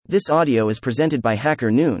This audio is presented by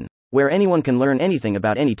Hacker Noon, where anyone can learn anything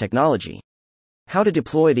about any technology. How to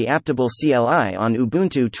deploy the Aptible CLI on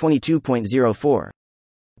Ubuntu 22.04.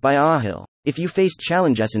 By Ahil. If you faced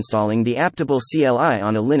challenges installing the Aptible CLI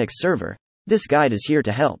on a Linux server, this guide is here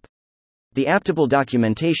to help. The Aptible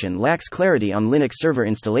documentation lacks clarity on Linux server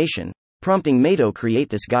installation, prompting me to create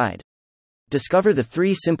this guide. Discover the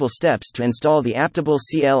 3 simple steps to install the Aptible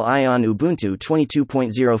CLI on Ubuntu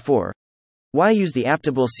 22.04. Why use the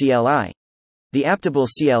Aptible CLI? The Aptible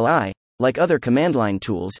CLI, like other command line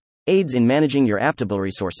tools, aids in managing your Aptible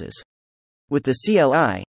resources. With the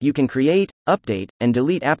CLI, you can create, update, and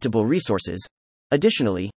delete Aptible resources.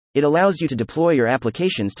 Additionally, it allows you to deploy your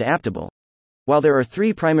applications to Aptible. While there are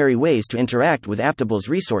 3 primary ways to interact with Aptible's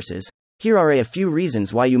resources, here are a few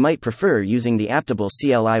reasons why you might prefer using the Aptible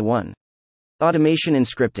CLI. 1. Automation and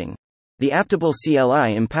scripting. The Aptible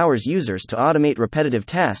CLI empowers users to automate repetitive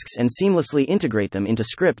tasks and seamlessly integrate them into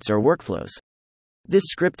scripts or workflows. This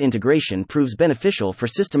script integration proves beneficial for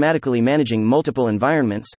systematically managing multiple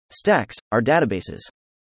environments, stacks, or databases.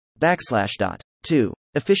 2.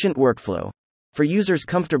 Efficient workflow. For users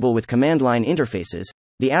comfortable with command line interfaces,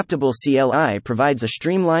 the Aptible CLI provides a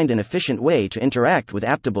streamlined and efficient way to interact with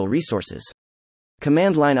Aptible resources.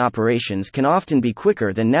 Command line operations can often be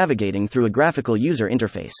quicker than navigating through a graphical user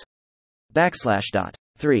interface.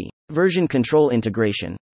 3. Version control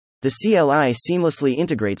integration. The CLI seamlessly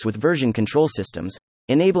integrates with version control systems,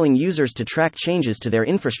 enabling users to track changes to their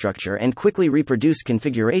infrastructure and quickly reproduce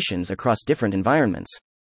configurations across different environments.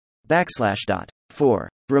 4.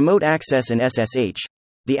 Remote access and SSH.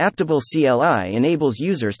 The Aptible CLI enables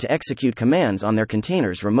users to execute commands on their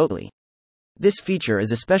containers remotely. This feature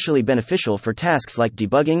is especially beneficial for tasks like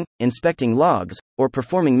debugging, inspecting logs, or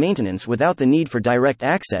performing maintenance without the need for direct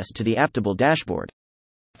access to the Aptible dashboard.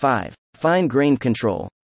 5. Fine-grained control.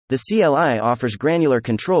 The CLI offers granular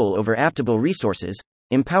control over Aptible resources,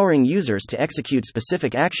 empowering users to execute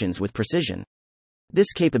specific actions with precision.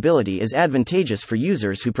 This capability is advantageous for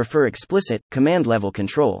users who prefer explicit, command-level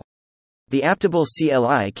control. The Aptible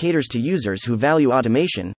CLI caters to users who value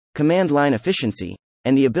automation, command line efficiency,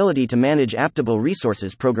 and the ability to manage Aptible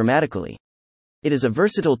resources programmatically. It is a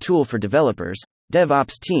versatile tool for developers,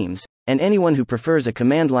 DevOps teams, and anyone who prefers a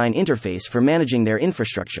command line interface for managing their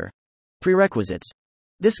infrastructure. Prerequisites.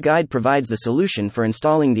 This guide provides the solution for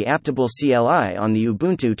installing the Aptible CLI on the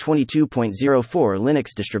Ubuntu 22.04 Linux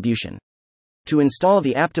distribution. To install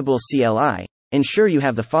the Aptible CLI, ensure you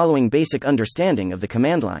have the following basic understanding of the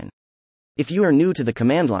command line. If you are new to the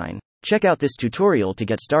command line, check out this tutorial to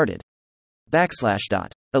get started. A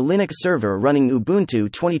Linux server running Ubuntu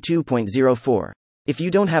 22.04. If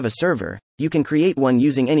you don't have a server, you can create one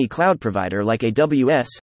using any cloud provider like AWS,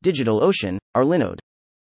 DigitalOcean, or Linode.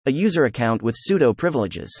 A user account with sudo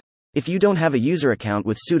privileges. If you don't have a user account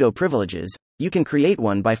with sudo privileges, you can create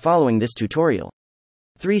one by following this tutorial.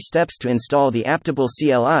 3 steps to install the Aptible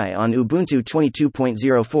CLI on Ubuntu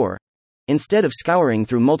 22.04. Instead of scouring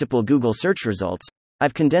through multiple Google search results,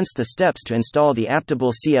 I've condensed the steps to install the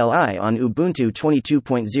Aptible CLI on Ubuntu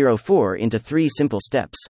 22.04 into 3 simple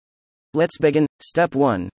steps. Let's begin. Step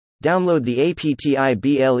 1. Download the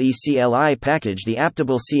Aptible CLI package. The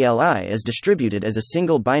Aptible CLI is distributed as a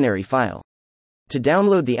single binary file. To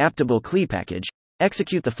download the Aptible CLI package,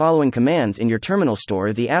 execute the following commands in your terminal.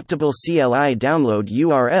 Store the Aptible CLI download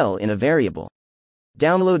URL in a variable.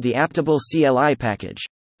 Download the Aptible CLI package.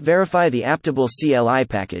 Verify the Aptible CLI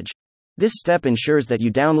package. This step ensures that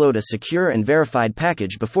you download a secure and verified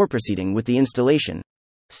package before proceeding with the installation.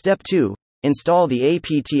 Step 2. Install the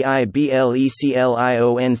Aptible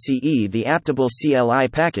CLI. The Aptible CLI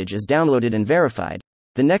package is downloaded and verified.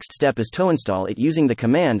 The next step is to install it using the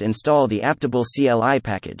command install the Aptible CLI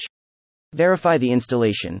package. Verify the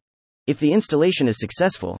installation. If the installation is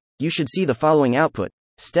successful, you should see the following output.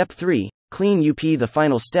 Step 3. Clean up. The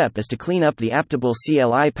final step is to clean up the Aptible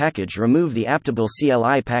CLI package. Remove the Aptible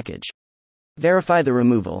CLI package. Verify the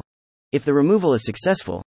removal. If the removal is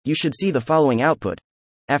successful, you should see the following output.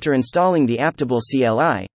 After installing the Aptible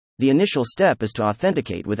CLI, the initial step is to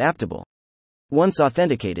authenticate with Aptible. Once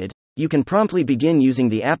authenticated, you can promptly begin using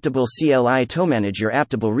the Aptible CLI to manage your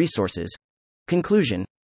Aptible resources. Conclusion.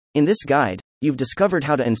 In this guide, you've discovered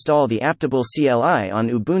how to install the Aptible CLI on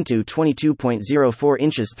Ubuntu 22.04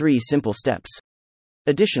 in 3 simple steps.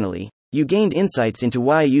 Additionally, you gained insights into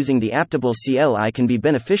why using the Aptible CLI can be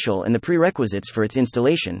beneficial and the prerequisites for its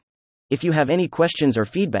installation. If you have any questions or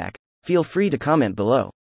feedback, feel free to comment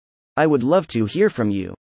below. I would love to hear from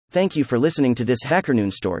you. Thank you for listening to this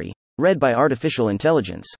HackerNoon story, read by Artificial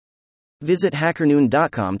Intelligence. Visit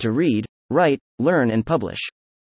hackernoon.com to read, write, learn, and publish.